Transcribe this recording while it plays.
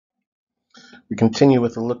We continue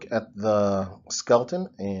with a look at the skeleton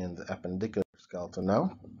and the appendicular skeleton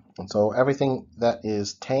now. And so everything that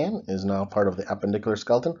is tan is now part of the appendicular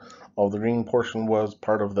skeleton. All the green portion was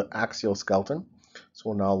part of the axial skeleton. So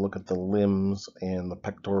we'll now look at the limbs and the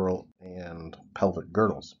pectoral and pelvic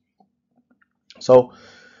girdles. So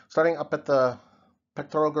starting up at the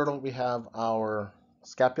pectoral girdle, we have our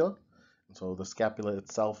scapula. And so the scapula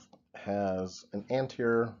itself has an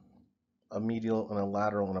anterior, a medial, and a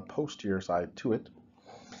lateral, and a posterior side to it.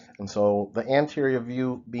 And so the anterior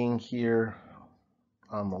view being here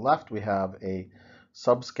on the left, we have a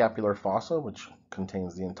subscapular fossa, which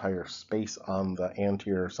contains the entire space on the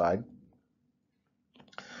anterior side.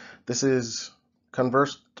 This is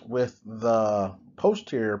conversed with the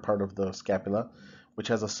posterior part of the scapula, which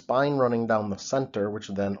has a spine running down the center, which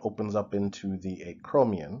then opens up into the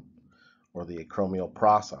acromion, or the acromial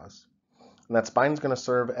process. And that spine is going to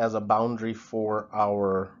serve as a boundary for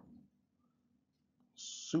our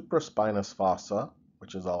supraspinous fossa,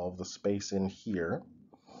 which is all of the space in here,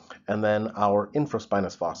 and then our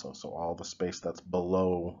infraspinous fossa, so all the space that's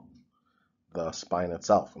below the spine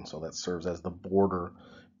itself. And so that serves as the border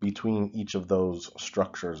between each of those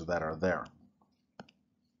structures that are there.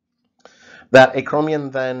 That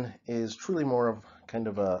acromion then is truly more of kind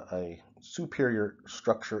of a superior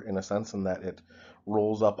structure in a sense, in that it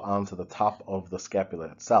rolls up onto the top of the scapula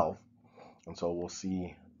itself. And so we'll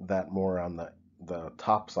see that more on the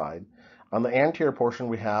top side. On the anterior portion,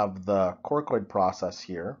 we have the coracoid process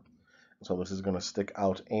here. So this is going to stick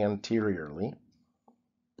out anteriorly.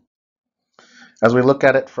 As we look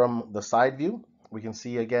at it from the side view, we can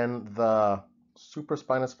see again the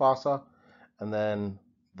supraspinous fossa and then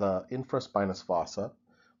the infraspinous fossa.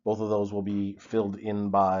 Both of those will be filled in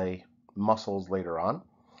by muscles later on.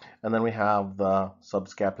 And then we have the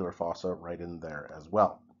subscapular fossa right in there as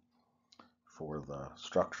well for the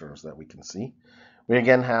structures that we can see. We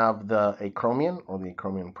again have the acromion, or the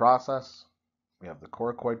acromion process. We have the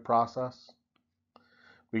coracoid process.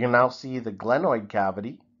 We can now see the glenoid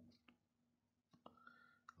cavity.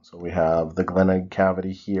 So we have the glenoid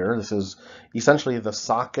cavity here. This is essentially the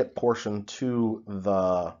socket portion to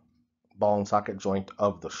the ball and socket joint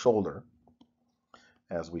of the shoulder,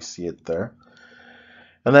 as we see it there.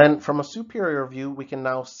 And then from a superior view, we can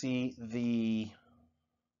now see the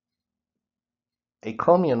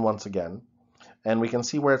acromion once again, and we can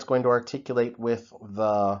see where it's going to articulate with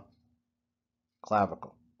the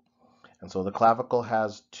clavicle. And so the clavicle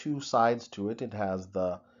has two sides to it. It has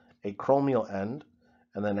the acromial end,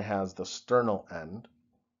 and then it has the sternal end.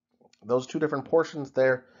 Those two different portions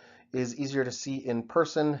there is easier to see in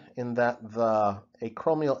person, in that the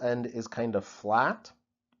acromial end is kind of flat,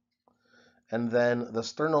 and then the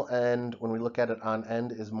sternal end, when we look at it on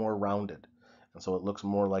end, is more rounded. And so it looks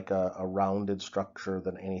more like a rounded structure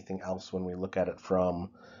than anything else when we look at it from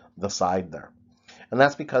the side there. And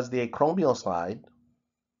that's because the acromial side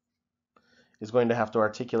is going to have to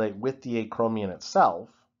articulate with the acromion itself,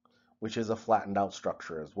 which is a flattened out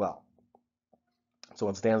structure as well. So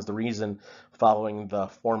it stands to reason, following the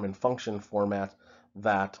form and function format,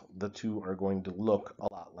 that the two are going to look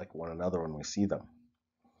a lot like one another when we see them.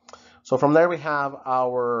 So from there we have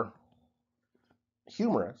our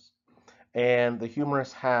humerus, and the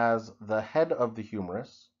humerus has the head of the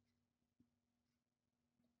humerus,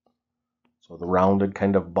 so the rounded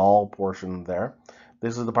kind of ball portion there.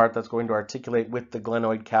 This is the part that's going to articulate with the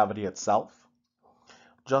glenoid cavity itself.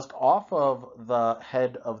 Just off of the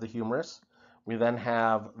head of the humerus, we then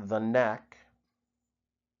have the neck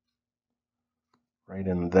right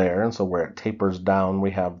in there, and so where it tapers down,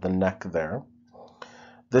 we have the neck there.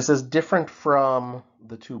 This is different from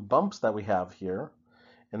the two bumps that we have here,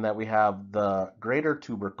 in that we have the greater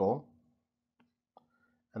tubercle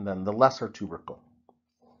and then the lesser tubercle.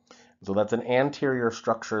 So that's an anterior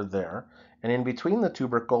structure there. And in between the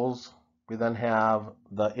tubercles, we then have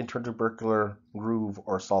the intertubercular groove,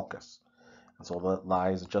 or sulcus. And so that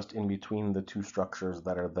lies just in between the two structures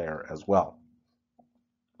that are there as well.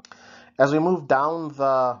 As we move down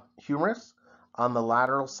the humerus, on the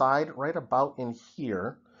lateral side, right about in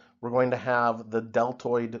here, we're going to have the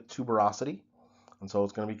deltoid tuberosity. And so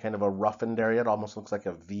it's going to be kind of a roughened area. It almost looks like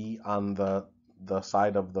a V on the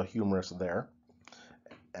side of the humerus there,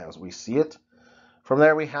 as we see it. From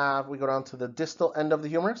there we go down to the distal end of the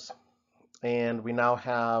humerus, and we now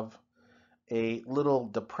have a little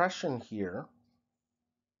depression here.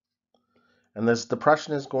 And this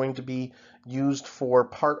depression is going to be used for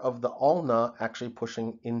part of the ulna actually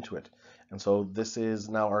pushing into it. And so this is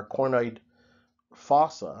now our cornoid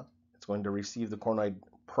fossa. It's going to receive the cornoid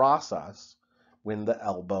process when the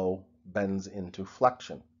elbow bends into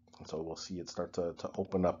flexion. So we'll see it start to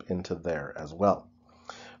open up into there as well.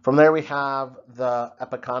 From there we have the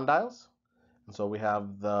epicondyles. And so we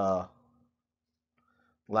have the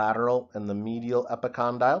lateral and the medial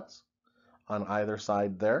epicondyles on either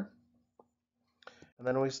side there. And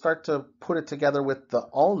then when we start to put it together with the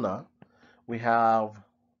ulna, we have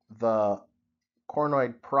the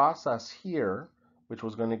coronoid process here, which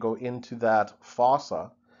was going to go into that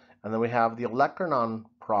fossa. And then we have the olecranon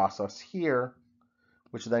process here,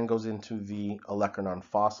 which then goes into the olecranon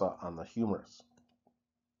fossa on the humerus.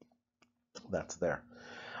 That's there.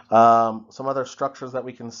 Some other structures that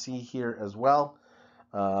we can see here as well.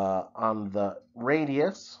 On the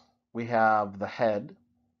radius, we have the head.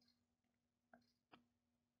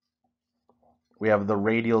 We have the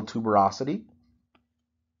radial tuberosity.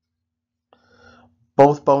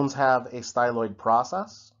 Both bones have a styloid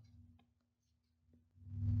process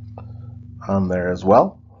on there as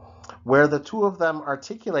well. Where the two of them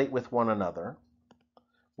articulate with one another,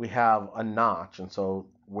 we have a notch. And so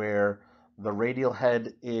where the radial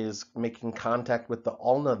head is making contact with the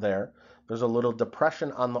ulna there, there's a little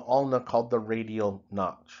depression on the ulna called the radial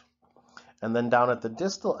notch. And then down at the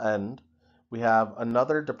distal end, we have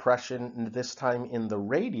another depression, this time in the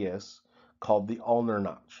radius, called the ulnar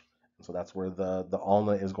notch. And so that's where the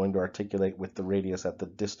ulna is going to articulate with the radius at the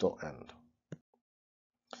distal end.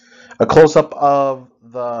 A close-up of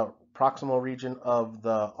the proximal region of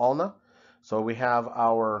the ulna. So we have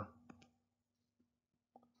our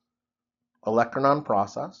olecranon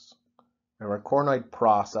process, our coronoid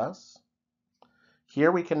process.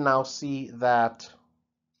 Here we can now see that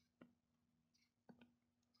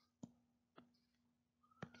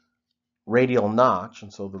radial notch,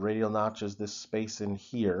 and so the radial notch is this space in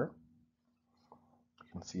here.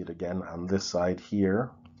 You can see it again on this side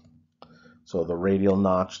here. So the radial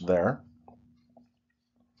notch there.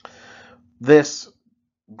 This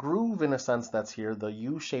groove, in a sense, that's here, the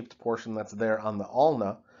U-shaped portion that's there on the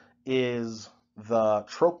ulna, is the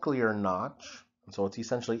trochlear notch. And so it's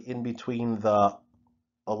essentially in between the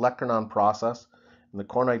olecranon process and the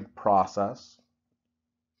coronoid process.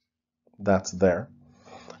 That's there.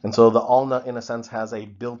 And so the ulna, in a sense, has a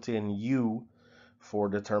built-in U for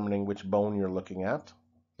determining which bone you're looking at.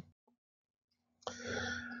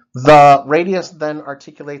 The radius then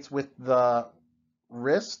articulates with the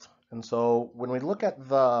wrist. And so when we look at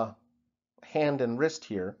the hand and wrist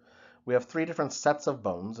here, we have three different sets of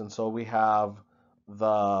bones. And so we have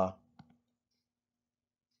the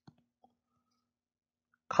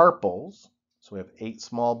carpals. So we have 8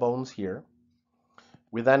 small bones here.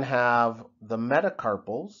 We then have the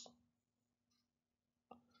metacarpals.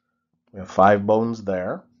 We have 5 bones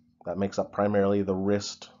there. That makes up primarily the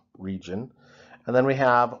wrist region. And then we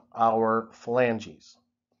have our phalanges,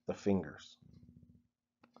 the fingers,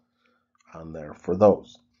 on there for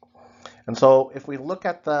those. And so if we look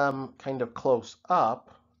at them kind of close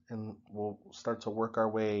up, and we'll start to work our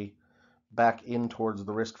way back in towards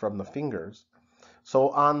the wrist from the fingers. So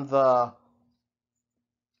on the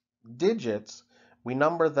digits, we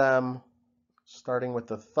number them starting with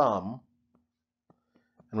the thumb,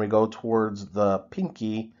 and we go towards the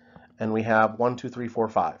pinky, and we have 1, 2, 3, 4,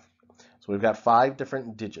 5. So we've got 5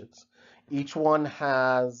 different digits. Each one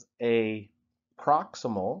has a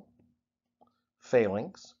proximal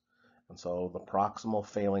phalanx, and so the proximal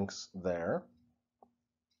phalanx there.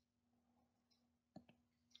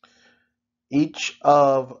 Each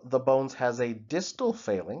of the bones has a distal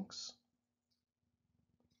phalanx,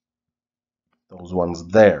 those ones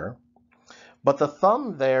there, but the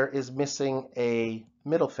thumb there is missing a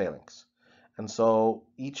middle phalanx. And so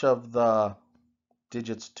each of the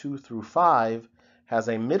digits 2 through 5 has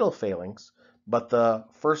a middle phalanx, but the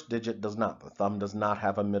first digit does not. The thumb does not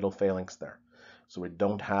have a middle phalanx there. So we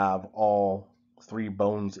don't have all 3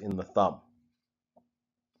 bones in the thumb.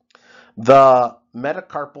 The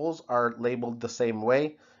metacarpals are labeled the same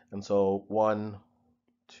way, and so 1,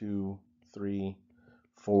 2, 3,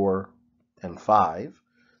 4, and 5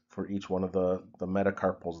 for each one of the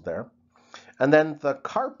metacarpals there. And then the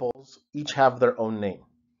carpals each have their own name.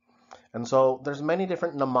 And so there's many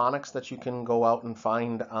different mnemonics that you can go out and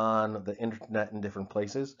find on the internet in different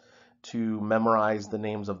places to memorize the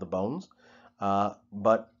names of the bones.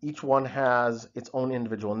 But each one has its own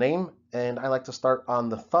individual name, and I like to start on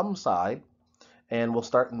the thumb side, and we'll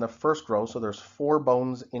start in the first row. So there's 4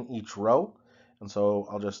 bones in each row, and so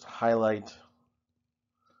I'll just highlight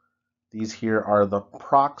these. Here are the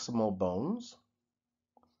proximal bones,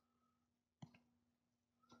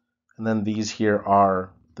 and then these here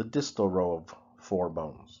are the distal row of 4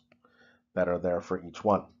 bones that are there for each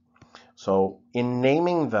one. So in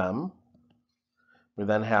naming them, we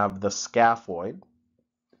then have the scaphoid,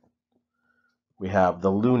 we have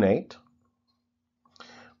the lunate,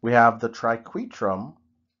 we have the triquetrum,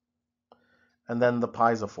 and then the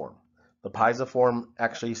pisiform. The pisiform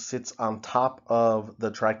actually sits on top of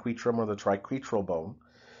the triquetrum or the triquetral bone,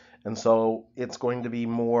 and so it's going to be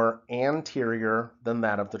more anterior than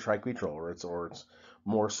that of the triquetral, or it's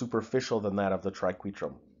more superficial than that of the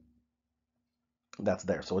triquetrum. That's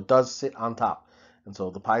there. So it does sit on top. And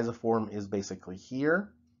so the pisiform is basically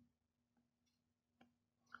here.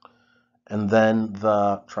 And then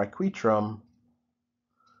the triquetrum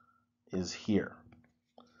is here.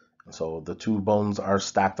 And so the two bones are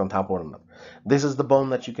stacked on top of one another. This is the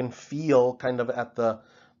bone that you can feel kind of at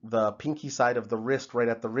the pinky side of the wrist, right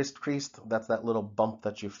at the wrist crease. That's that little bump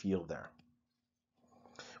that you feel there.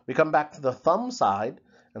 We come back to the thumb side,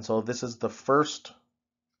 and so this is the first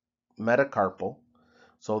metacarpal.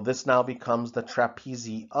 So this now becomes the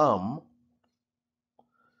trapezium.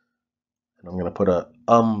 And I'm going to put a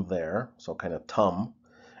there, so kind of tum.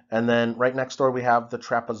 And then right next door we have the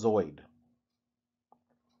trapezoid.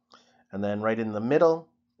 And then right in the middle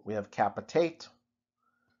we have capitate.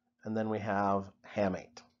 And then we have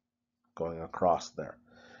hamate going across there.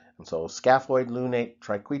 And so scaphoid, lunate,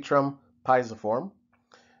 triquetrum, pisiform,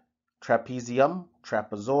 trapezium,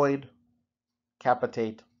 trapezoid,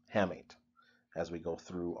 capitate, hamate, as we go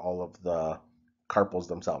through all of the carpals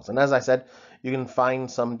themselves. And as I said, you can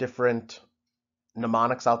find some different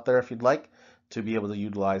mnemonics out there if you'd like to be able to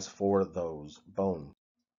utilize for those bones.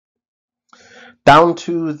 Down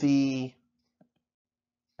to the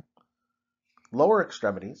lower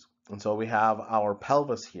extremities, and so we have our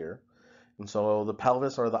pelvis here. And so the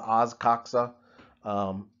pelvis, or the os coxa,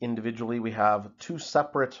 individually we have two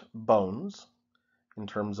separate bones in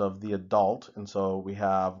terms of the adult. And so we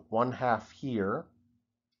have one half here,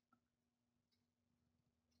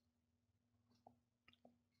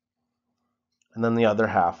 and then the other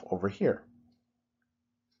half over here.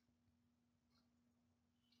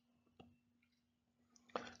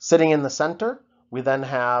 Sitting in the center, we then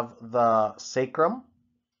have the sacrum.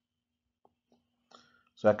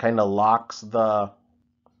 So that kind of locks the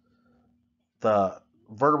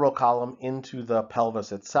vertebral column into the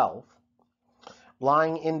pelvis itself.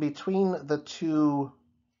 Lying in between the two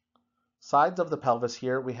sides of the pelvis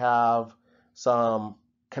here, we have some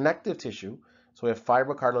connective tissue. So we have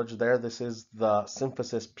fibrocartilage there. This is the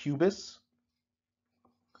symphysis pubis.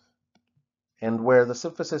 And where the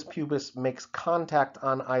symphysis pubis makes contact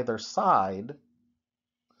on either side,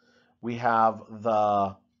 we have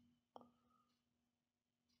the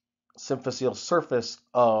symphyseal surface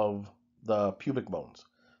of the pubic bones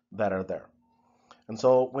that are there. And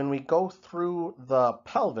so when we go through the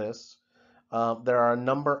pelvis, there are a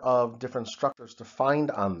number of different structures to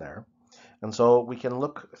find on there. And so we can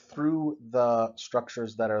look through the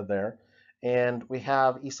structures that are there, and we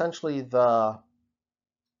have essentially the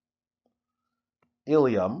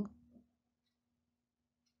ilium,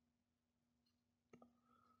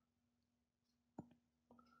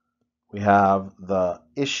 we have the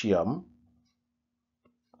ischium,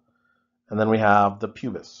 and then we have the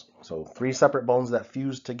pubis. So three separate bones that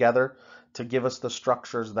fuse together to give us the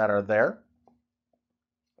structures that are there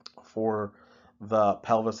for the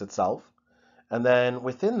pelvis itself. And then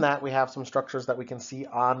within that, we have some structures that we can see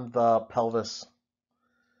on the pelvis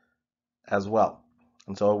as well.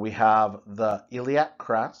 And so we have the iliac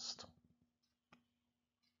crest.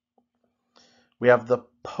 We have the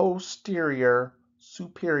posterior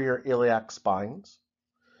superior iliac spines.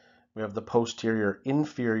 We have the posterior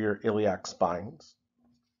inferior iliac spines.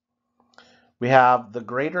 We have the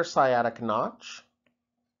greater sciatic notch.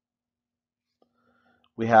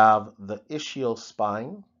 We have the ischial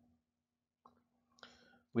spine.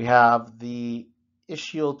 We have the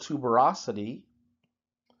ischial tuberosity,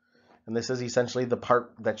 and this is essentially the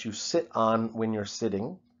part that you sit on when you're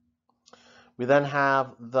sitting. We then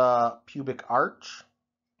have the pubic arch.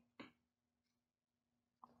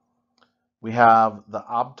 We have the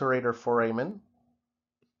obturator foramen.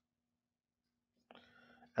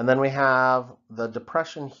 And then we have the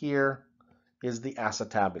depression here is the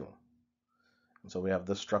acetabulum. And so we have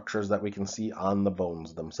the structures that we can see on the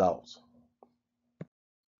bones themselves.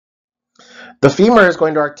 The femur is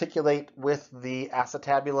going to articulate with the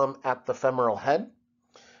acetabulum at the femoral head.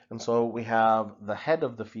 And so we have the head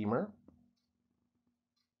of the femur.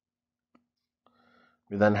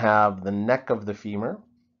 We then have the neck of the femur.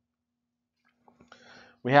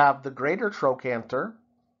 We have the greater trochanter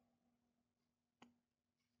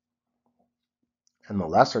and the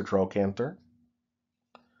lesser trochanter.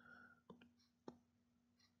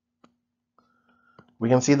 We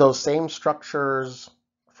can see those same structures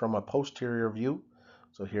from a posterior view.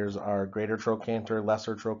 So here's our greater trochanter,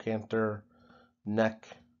 lesser trochanter, neck,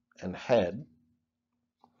 and head.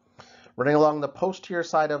 Running along the posterior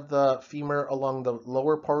side of the femur, along the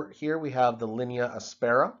lower part here, we have the linea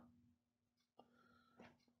aspera.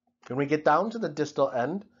 When we get down to the distal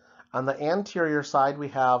end, on the anterior side, we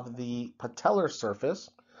have the patellar surface.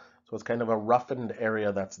 So it's kind of a roughened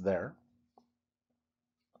area that's there.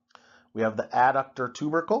 We have the adductor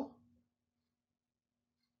tubercle.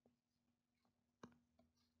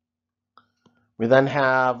 We then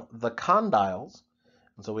have the condyles.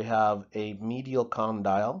 And so we have a medial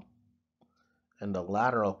condyle and a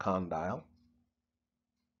lateral condyle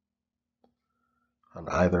on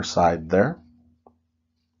either side there.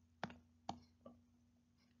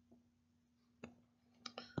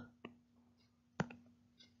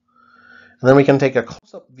 And then we can take a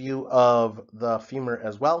close-up view of the femur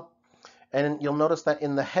as well. And you'll notice that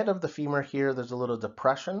in the head of the femur here, there's a little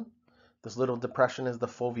depression. This little depression is the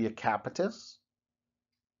fovea capitis.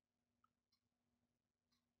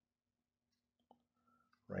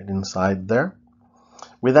 Right inside there.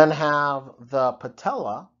 We then have the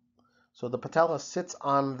patella. So the patella sits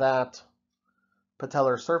on that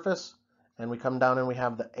patellar surface, and we come down and we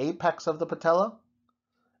have the apex of the patella,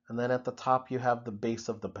 and then at the top you have the base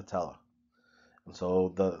of the patella. And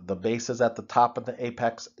so the base is at the top and the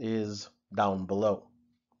apex is down below.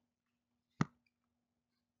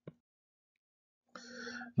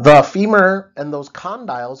 The femur and those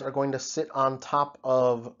condyles are going to sit on top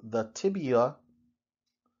of the tibia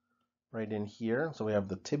right in here. So we have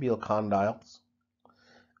the tibial condyles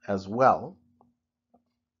as well.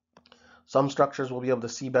 Some structures we'll be able to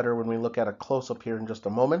see better when we look at a close-up here in just a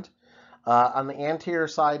moment. On the anterior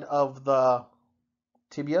side of the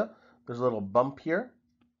tibia, there's a little bump here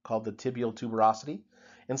called the tibial tuberosity.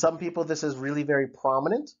 In some people, this is really very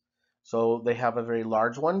prominent. So they have a very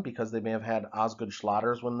large one because they may have had Osgood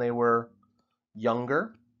Schlatters when they were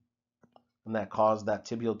younger. And that caused that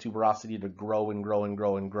tibial tuberosity to grow and grow and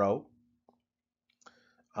grow and grow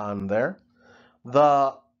on there.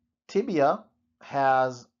 The tibia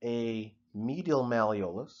has a medial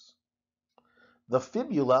malleolus. The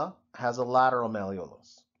fibula has a lateral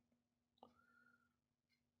malleolus.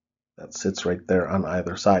 That sits right there on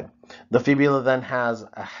either side. The fibula then has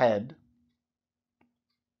a head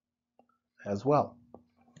as well.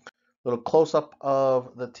 Little close-up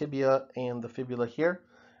of the tibia and the fibula here.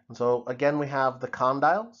 And so again, we have the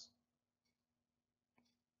condyles.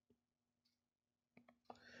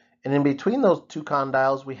 And in between those two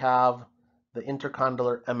condyles, we have the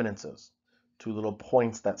intercondylar eminences, two little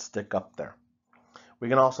points that stick up there. We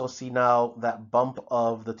can also see now that bump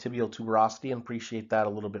of the tibial tuberosity and appreciate that a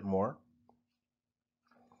little bit more.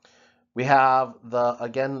 We have,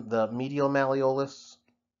 again, the medial malleolus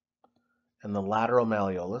and the lateral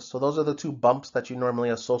malleolus. So those are the two bumps that you normally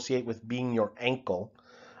associate with being your ankle.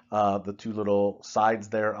 The two little sides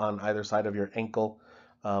there on either side of your ankle,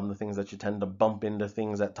 the things that you tend to bump into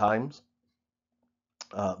things at times.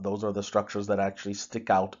 Those are the structures that actually stick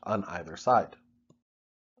out on either side.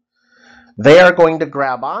 They are going to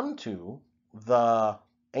grab onto the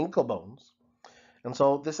ankle bones. And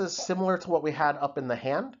so this is similar to what we had up in the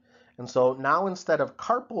hand. And so now instead of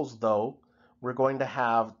carpals, though, we're going to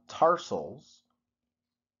have tarsals.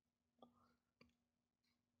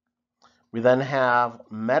 We then have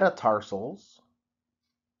metatarsals.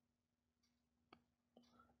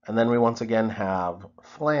 And then we once again have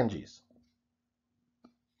phalanges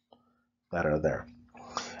that are there.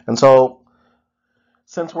 And so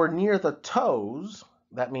since we're near the toes,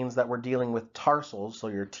 that means that we're dealing with tarsals. So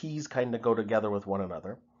your T's kind of go together with one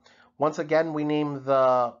another. Once again, we name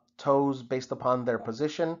the toes based upon their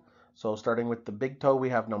position. So starting with the big toe, we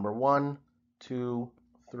have number 1, 2,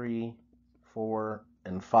 3, 4,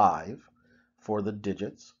 and 5 for the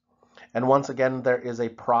digits. And once again, there is a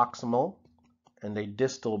proximal and a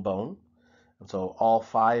distal bone. And so all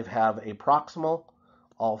 5 have a proximal,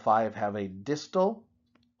 all 5 have a distal.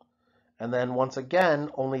 And then once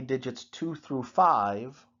again, only digits 2 through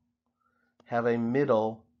 5 have a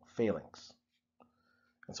middle phalanx.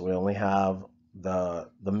 And so we only have the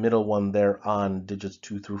middle one there on digits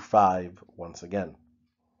 2 through 5 once again.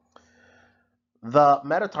 The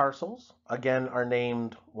metatarsals, again, are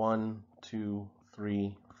named 1, 2,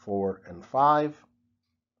 3, 4, and 5.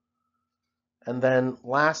 And then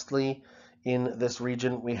lastly, in this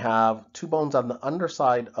region, we have 2 bones on the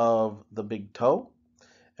underside of the big toe.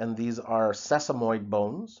 And these are sesamoid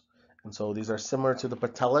bones. And so these are similar to the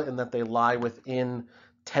patella in that they lie within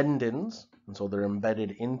tendons. And so they're embedded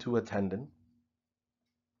into a tendon.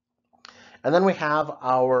 And then we have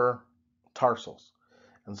our tarsals.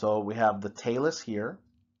 And so we have the talus here.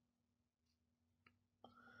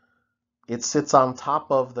 It sits on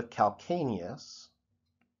top of the calcaneus.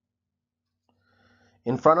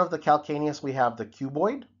 In front of the calcaneus, we have the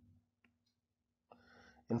cuboid.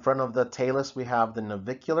 In front of the talus, we have the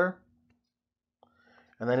navicular.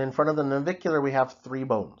 And then in front of the navicular, we have three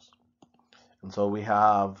bones. And so we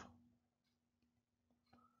have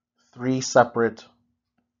three separate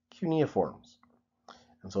cuneiforms.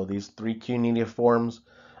 And so these three cuneiforms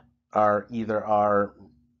are either our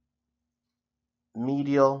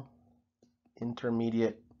medial,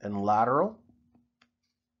 intermediate, and lateral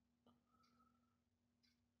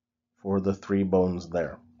for the three bones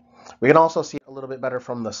there. We can also see it a little bit better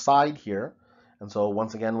from the side here. And so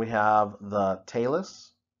once again, we have the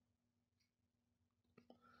talus.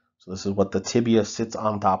 So this is what the tibia sits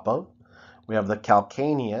on top of. We have the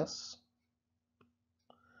calcaneus.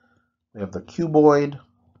 We have the cuboid,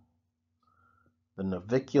 the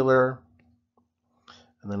navicular,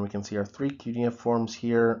 and then we can see our three cuneiforms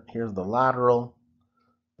here. Here's the lateral,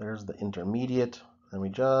 there's the intermediate, and we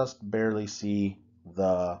just barely see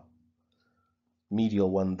the medial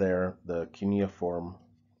one there, the cuneiform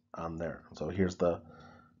on there. So here's the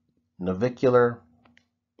navicular,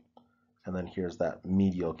 and then here's that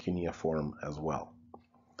medial cuneiform as well.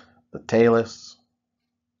 The talus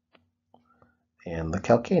and the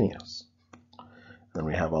calcaneus. Then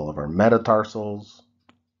we have all of our metatarsals,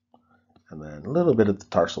 and then a little bit of the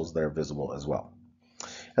tarsals there visible as well.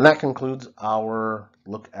 And that concludes our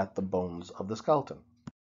look at the bones of the skeleton.